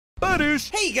Badoosh!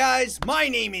 Hey guys, my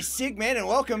name is Sygman and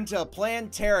welcome to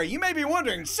Plantera. You may be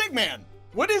wondering, Sygman,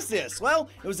 what is this? Well,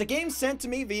 it was a game sent to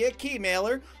me via key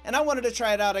mailer and I wanted to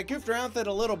try it out. I goofed around with it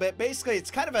a little bit. Basically,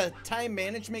 it's kind of a time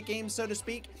management game, so to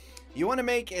speak. You want to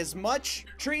make as much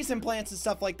trees and plants and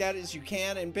stuff like that as you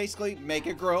can and basically make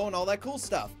it grow and all that cool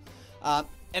stuff. And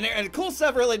the cool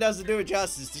stuff really doesn't do it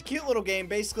justice. It's a cute little game,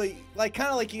 basically, kind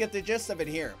of like you get the gist of it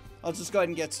here. I'll just go ahead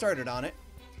and get started on it.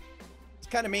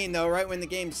 Kind of mean though, right when the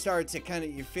game starts,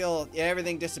 you feel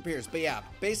everything disappears. But yeah,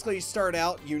 basically you start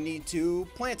out, you need to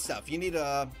plant stuff. You need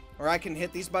or I can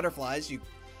hit these butterflies.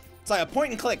 It's like a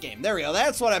point and click game. There we go.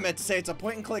 That's what I meant to say. It's a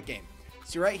point and click game.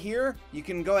 So right here, you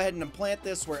can go ahead and plant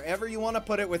this wherever you want to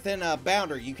put it within a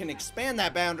boundary. You can expand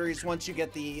that boundaries once you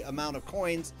get the amount of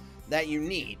coins that you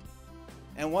need.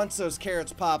 And once those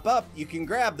carrots pop up, you can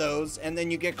grab those and then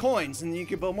you get coins and then you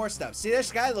can build more stuff. See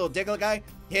this guy, little Diggler guy?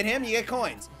 Hit him, you get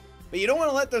coins. But you don't want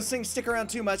to let those things stick around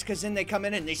too much because then they come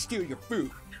in and they steal your food.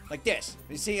 Like this.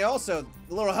 You see, also,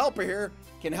 the little helper here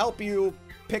can help you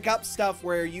pick up stuff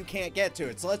where you can't get to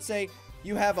it. So let's say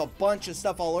you have a bunch of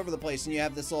stuff all over the place and you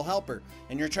have this little helper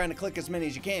and you're trying to click as many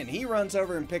as you can. He runs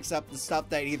over and picks up the stuff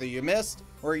that either you missed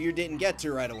or you didn't get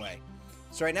to right away.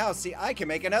 So right now, see, I can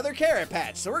make another carrot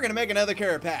patch. So we're going to make another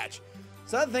carrot patch.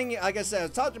 So the other thing, like I said, I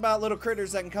talked about little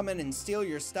critters that can come in and steal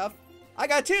your stuff. I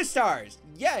got 2 stars.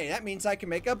 Yay, that means I can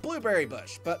make a blueberry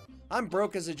bush, but I'm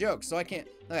broke as a joke, so I can't.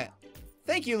 Okay.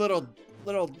 Thank you, little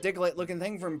Diglett looking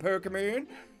thing from Pokemon.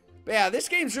 But yeah, this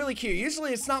game's really cute.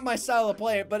 Usually it's not my style of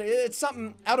play, but it's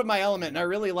something out of my element, and I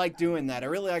really like doing that. I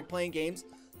really like playing games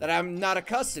that I'm not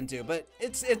accustomed to, but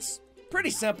it's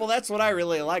pretty simple. That's what I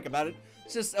really like about it.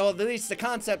 It's just, at least the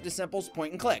concept is simple, it's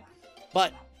point and click.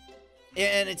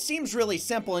 And it seems really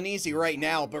simple and easy right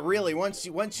now, but really, once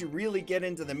you really get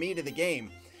into the meat of the game,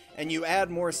 and you add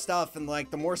more stuff, and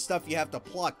like the more stuff you have to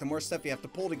pluck, the more stuff you have to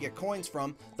pull to get coins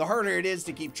from, the harder it is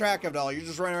to keep track of it all. You're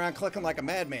just running around clicking like a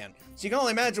madman. So you can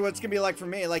only imagine what it's gonna be like for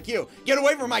me, like you. Get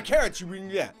away from my carrots,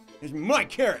 yeah. It's my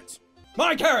carrots.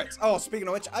 My carrots! Oh, speaking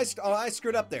of which, I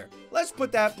screwed up there. Let's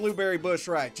put that blueberry bush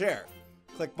right there.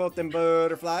 Click both them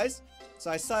butterflies. So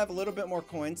I still have a little bit more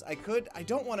coins. I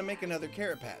don't want to make another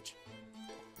carrot patch.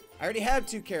 I already have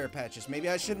 2 carrot patches. Maybe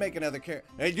I should make another carrot.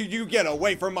 Hey, did you get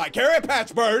away from my carrot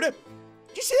patch, bird? Did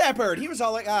you see that bird? He was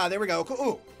all like, there we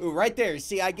go. Ooh, right there.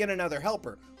 See, I get another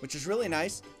helper, which is really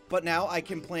nice. But now I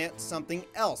can plant something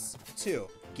else, too.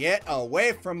 Get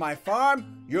away from my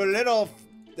farm, you little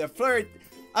flirt.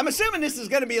 I'm assuming this is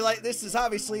going to be like, this is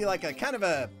obviously like a kind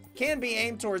of can be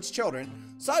aimed towards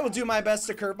children. So I will do my best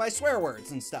to curb my swear words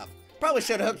and stuff. Probably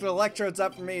should have hooked the electrodes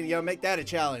up for me to, make that a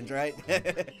challenge, right?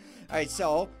 Alright,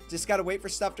 so, just gotta wait for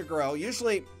stuff to grow.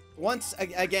 Usually, once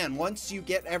you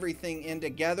get everything in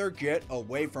together, get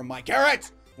away from my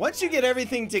carrots! Once you get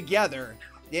everything together,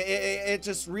 it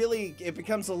just really, it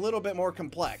becomes a little bit more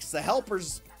complex. The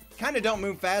helpers kind of don't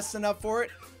move fast enough for it,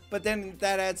 but then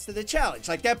that adds to the challenge.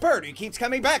 Like that bird who keeps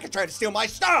coming back and trying to steal my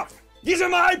stuff! These are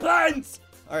my plants!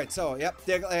 Alright, so, yep,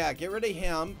 yeah, get rid of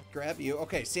him, grab you.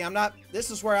 Okay, see, this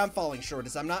is where I'm falling short,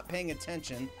 is I'm not paying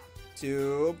attention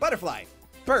to butterfly.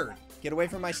 Bird, get away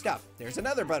from my stuff. There's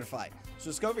another butterfly. So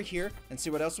let's go over here and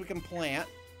see what else we can plant.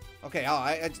 Okay,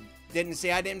 I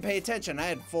didn't pay attention. I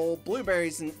had full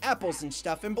blueberries and apples and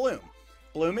stuff in bloom.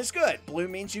 Bloom is good.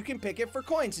 Bloom means you can pick it for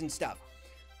coins and stuff.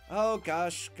 Oh,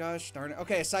 gosh, darn it.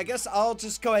 Okay, so I guess I'll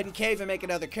just go ahead and cave and make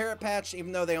another carrot patch,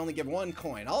 even though they only give 1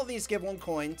 coin. All of these give 1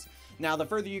 coin. Now, the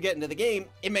further you get into the game,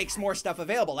 it makes more stuff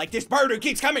available, like this bird who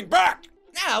keeps coming back!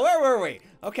 Now, where were we?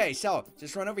 Okay, so,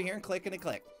 just run over here and click and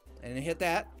click. And then hit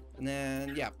that, and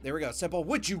then, yeah, there we go. Simple.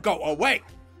 Would you go away?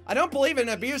 I don't believe in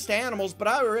abuse to animals, but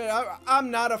I'm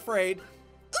not afraid.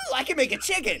 Ooh, I can make a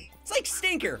chicken. It's like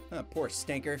Stinker. Oh, poor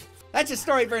Stinker. That's a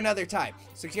story for another time.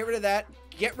 So get rid of that.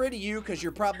 Get rid of you, because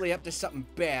you're probably up to something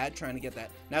bad trying to get that.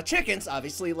 Now, chickens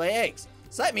obviously lay eggs.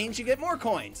 So that means you get more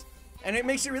coins. And it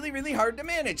makes it really, really hard to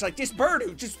manage. Like this bird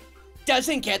who just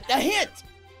doesn't get the hint.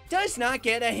 Does not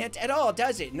get a hint at all,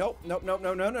 does it? Nope.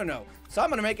 So I'm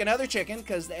going to make another chicken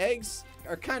because the eggs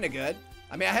are kind of good.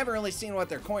 I mean, I haven't really seen what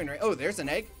their coin rate. Oh, there's an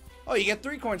egg. Oh, you get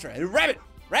 3 coins for it.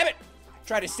 Rabbit!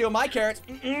 Try to steal my carrots.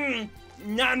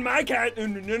 Not my carrot.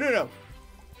 No.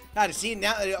 Now to see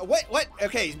now. What?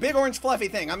 Okay, big orange fluffy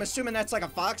thing. I'm assuming that's like a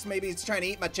fox. Maybe it's trying to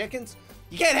eat my chickens.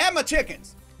 You can't have my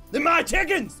chickens. They're my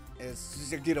chickens.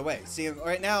 Get away. See,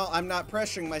 right now I'm not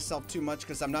pressuring myself too much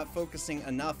because I'm not focusing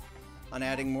enough on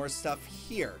adding more stuff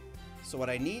here. So what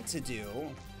I need to do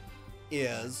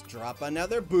is drop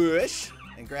another bush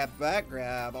and grab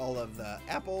all of the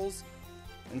apples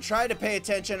and try to pay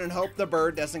attention and hope the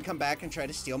bird doesn't come back and try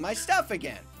to steal my stuff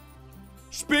again.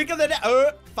 Speak of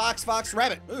the fox, fox,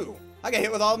 rabbit. Ooh, I got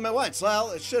hit with all of them at once.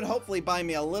 Well, it should hopefully buy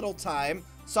me a little time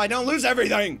so I don't lose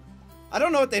everything. I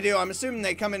don't know what they do. I'm assuming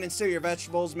they come in and steal your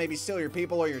vegetables, maybe steal your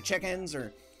people or your chickens,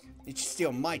 or they just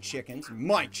steal my chickens.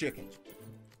 My chickens.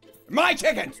 My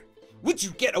chickens! Would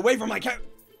you get away from my cat?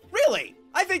 Really?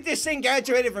 I think this thing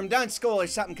graduated from done school or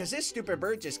something, because this stupid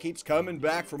bird just keeps coming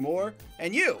back for more.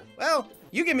 And you, well,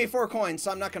 you give me 4 coins,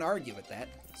 so I'm not going to argue with that.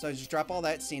 So I just drop all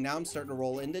that. See, now I'm starting to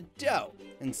roll into dough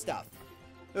and stuff.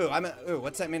 Ooh,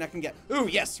 what's that mean I can get? Ooh,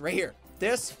 yes, right here.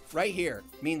 This right here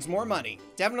means more money.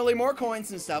 Definitely more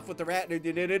coins and stuff with the rat.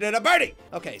 Birdie!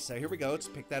 Okay, so here we go. Let's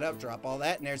pick that up, drop all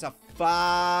that, and there's a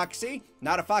foxy.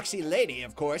 Not a foxy lady,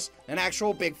 of course. An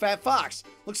actual big fat fox.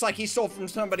 Looks like he stole from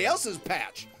somebody else's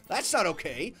patch. That's not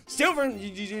okay. Steal from,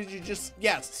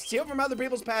 steal from other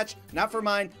people's patch, not for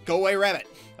mine. Go away, rabbit.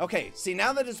 Okay, see,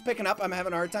 now that it's picking up, I'm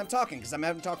having a hard time talking because I'm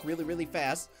having to talk really, really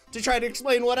fast to try to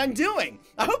explain what I'm doing.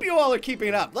 I hope you all are keeping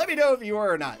it up. Let me know if you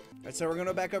are or not. All right, so we're going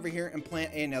to go back over here and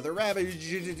plant another rabbit.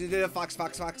 Fox,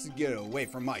 fox, fox, get away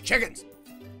from my chickens.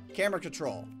 Camera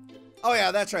control. Oh,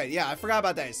 yeah, that's right. Yeah, I forgot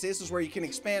about that. See, this is where you can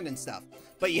expand and stuff.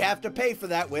 But you have to pay for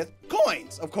that with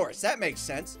coins, of course. That makes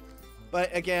sense. But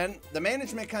again, the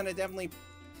management kind of definitely,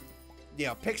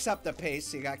 picks up the pace.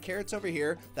 So you got carrots over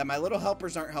here that my little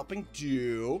helpers aren't helping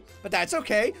do. But that's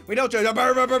okay. We don't get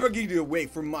away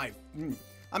from my...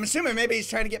 I'm assuming maybe he's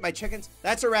trying to get my chickens.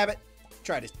 That's a rabbit.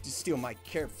 Try to steal my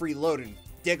carrot-free loaded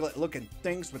Diglett-looking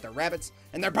things with their rabbits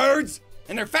and their birds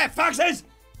and their fat foxes.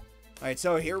 All right,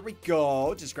 so here we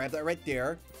go. Just grab that right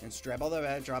there and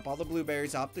drop all the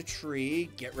blueberries off the tree.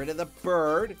 Get rid of the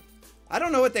bird. I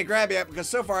don't know what they grab yet because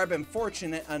so far I've been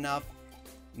fortunate enough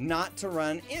not to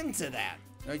run into that.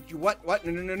 What?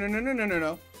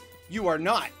 No. You are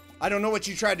not. I don't know what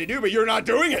you tried to do, but you're not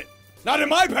doing it. Not in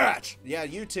my patch. Yeah,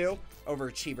 you two.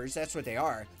 Overachievers. That's what they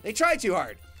are. They try too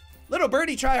hard. Little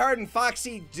birdie try hard and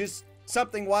Foxy just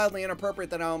something wildly inappropriate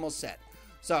that I almost said.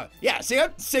 So, yeah, see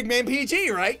it? Sygman PG,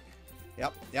 right?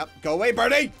 Yep. Go away,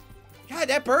 birdie. God,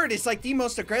 that bird is like the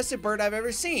most aggressive bird I've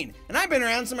ever seen. And I've been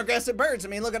around some aggressive birds. I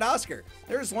mean, look at Oscar.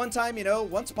 There was one time,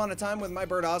 once upon a time with my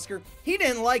bird Oscar, he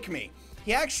didn't like me.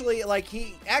 He actually,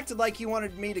 he acted like he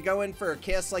wanted me to go in for a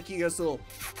kiss, like he goes a little...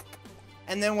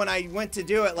 And then when I went to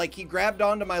do it, he grabbed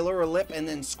onto my lower lip and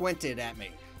then squinted at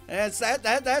me. And it's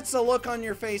that's the look on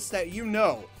your face that you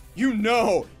know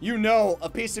a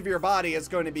piece of your body is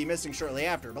going to be missing shortly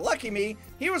after. But lucky me,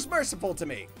 he was merciful to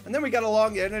me. And then we got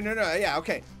along. Yeah,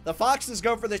 okay. The foxes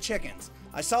go for the chickens.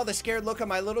 I saw the scared look on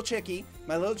my little chickadee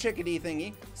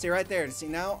thingy. See right there. See,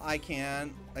 now I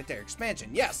can, right there,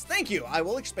 expansion. Yes, thank you. I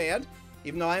will expand,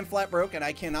 even though I am flat broke and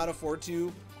I cannot afford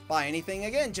to buy anything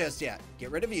again just yet.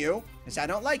 Get rid of you, because I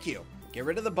don't like you. Get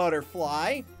rid of the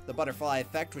butterfly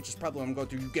effect, which is probably what I'm going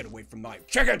through. You get away from my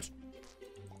chickens!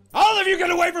 All of you get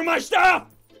away from my stuff!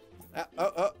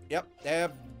 Yep.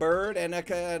 A bird and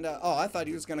oh, I thought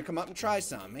he was going to come up and try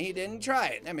some. He didn't try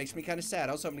it. That makes me kind of sad.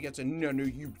 I was hoping to get some. No,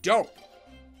 you don't.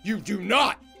 You do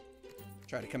not.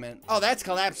 Try to come in. Oh, that's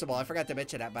collapsible. I forgot to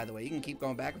mention that, by the way. You can keep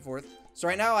going back and forth. So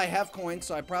right now I have coins,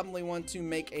 so I probably want to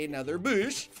make another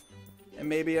bush. And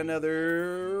maybe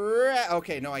another...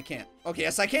 Okay, no, I can't. Okay,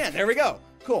 yes, I can. There we go.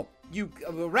 Cool. You,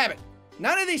 rabbit.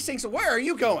 None of these things... Where are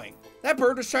you going? That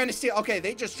bird was trying to steal... Okay,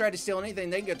 they just tried to steal anything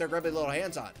they can get their grubby little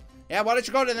hands on. Yeah, why don't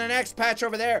you go to the next patch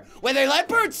over there where they let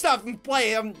bird stuff and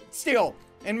play, steal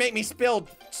and make me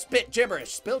spit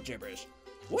gibberish. Spill gibberish.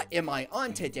 What am I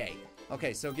on today?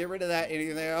 Okay, so get rid of that.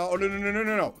 Oh,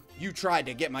 no. You tried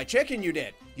to get my chicken, you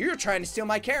did. You're trying to steal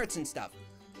my carrots and stuff.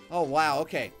 Oh, wow,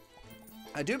 okay.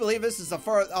 I do believe this is the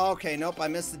far... Oh, okay, nope, I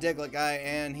missed the Diglett guy,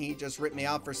 and he just ripped me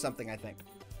off for something, I think.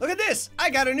 Look at this! I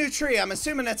got a new tree. I'm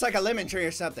assuming that's like a lemon tree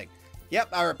or something. Yep,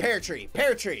 or a pear tree.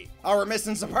 Pear tree. Oh, we're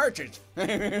missing some partridge.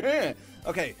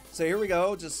 Okay, so here we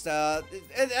go. Just, and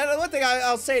one thing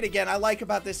I'll say it again, I like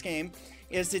about this game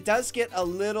is it does get a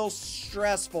little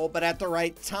stressful, but at the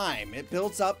right time. It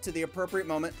builds up to the appropriate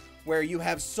moment where you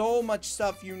have so much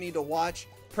stuff you need to watch,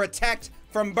 protect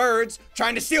from birds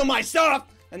trying to steal my stuff,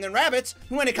 and then rabbits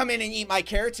who want to come in and eat my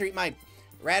carrots or eat my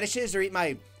radishes or eat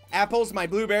my apples, my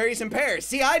blueberries, and pears.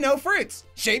 See, I know fruits,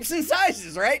 shapes, and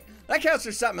sizes, right? That counts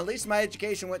for something. At least my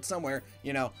education went somewhere,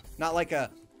 not like a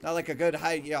good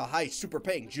high super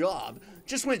paying job.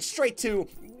 Just went straight to,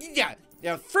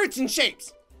 fruits and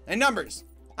shapes and numbers.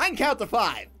 I can count to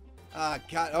 5. God,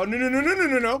 oh,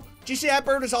 no. Did you see that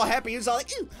bird was all happy? He was all like,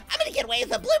 ooh, I'm gonna get away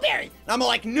with a blueberry. And I'm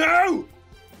like, no,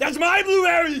 that's my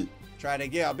blueberry. Try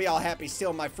to, be all happy,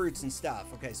 steal my fruits and stuff.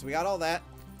 Okay, so we got all that.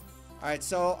 All right,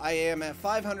 so I am at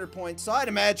 500 points. So I'd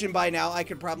imagine by now I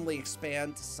could probably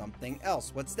expand to something else.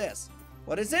 What's this?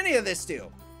 What does any of this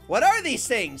do? What are these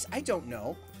things? I don't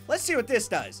know. Let's see what this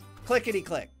does. Clickety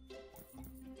click.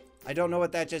 I don't know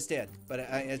what that just did, but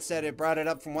it said it brought it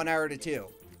up from 1 hour to 2.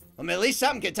 I mean, at least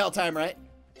something can tell time, right?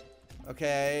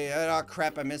 Okay. Oh,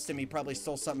 crap. I missed him. He probably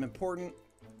stole something important.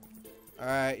 All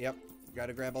right. Yep.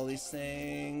 Gotta grab all these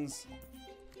things.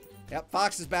 Yep.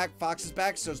 Fox is back. Fox is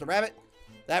back. So's the rabbit.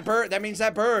 That bird. That means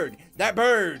that bird. That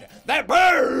bird. That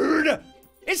bird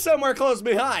is somewhere close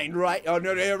behind, right? Oh,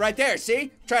 no, right there. See?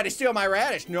 Try to steal my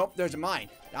radish. Nope. There's a mine.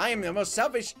 I am the most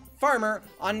selfish farmer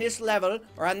on this level,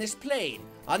 or on this plane.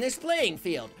 On this playing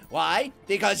field. Why?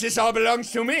 Because this all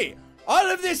belongs to me.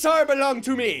 All of this all belong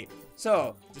to me.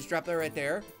 So, just drop that right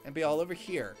there and be all over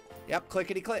here. Yep,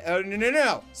 clickety click. Oh,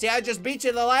 no. See, I just beat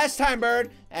you the last time, bird.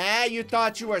 Ah, you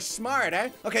thought you were smart, eh?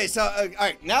 Okay, so, all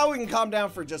right, now we can calm down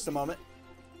for just a moment.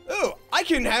 Ooh, I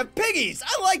can have piggies.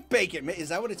 I like bacon. Is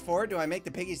that what it's for? Do I make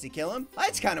the piggies to kill them?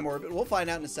 That's kind of morbid. We'll find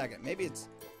out in a second. Maybe it's,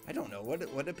 I don't know.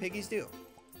 What do piggies do?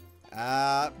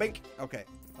 Bink. Okay.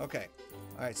 All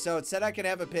right, so it said I could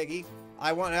have a piggy.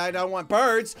 I don't want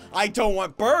birds. I don't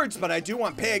want birds, but I do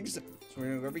want pigs. So we're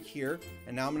gonna go over here,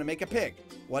 and now I'm gonna make a pig.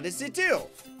 What does it do?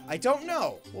 I don't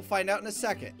know. We'll find out in a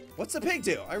second. What's the pig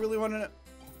do? I really want to know.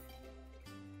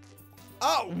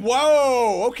 Oh,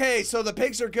 whoa. Okay, so the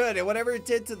pigs are good, and whatever it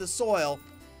did to the soil,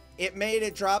 it made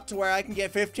it drop to where I can get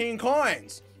 15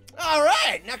 coins. All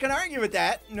right, not gonna argue with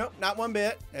that. Nope, not one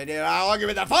bit. I'll argue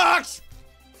with the fox.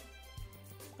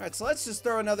 All right, so let's just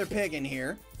throw another pig in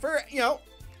here for, you know,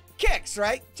 kicks,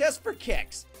 right? Just for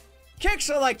kicks. Kicks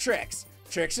are like tricks.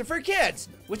 Tricks are for kids,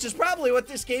 which is probably what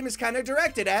this game is kind of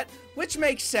directed at, which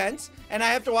makes sense, and I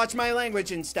have to watch my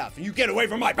language and stuff. You get away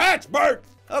from my patch, bird!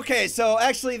 Okay, so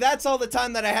actually that's all the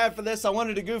time that I have for this. I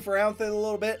wanted to goof around with it a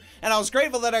little bit, and I was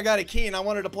grateful that I got a key and I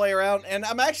wanted to play around, and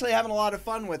I'm actually having a lot of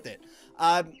fun with it.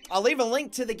 I'll leave a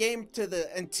link to the game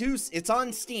it's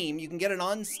on Steam. You can get it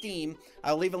on Steam.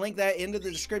 I'll leave a link that into the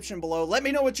description below. Let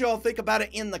me know what you all think about it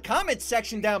in the comments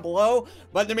section down below.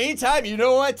 But in the meantime, you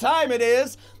know what time it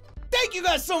is. Thank you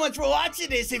guys so much for watching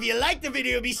this. If you liked the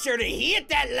video, be sure to hit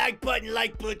that like button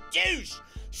like Badoosh.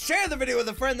 Share the video with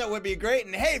a friend, that would be great.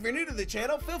 And hey, if you're new to the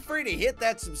channel, feel free to hit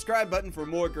that subscribe button for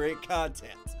more great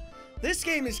content. This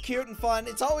game is cute and fun.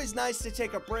 It's always nice to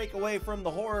take a break away from the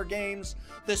horror games,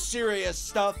 the serious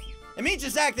stuff. It means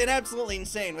just acting absolutely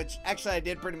insane, which actually I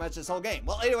did pretty much this whole game.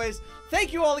 Well, anyways,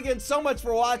 thank you all again so much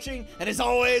for watching, and as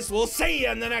always, we'll see you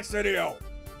in the next video.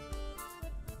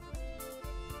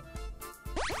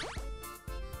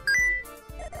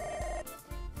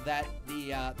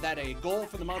 That a goal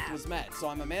for the month was met. So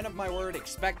I'm a man of my word.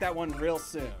 Expect that one real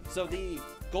soon. So the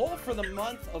goal for the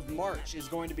month of March is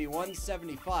going to be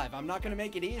 175. I'm not going to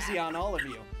make it easy on all of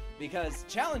you because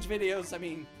challenge videos, I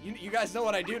mean, you guys know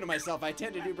what I do to myself. I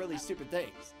tend to do really stupid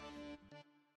things.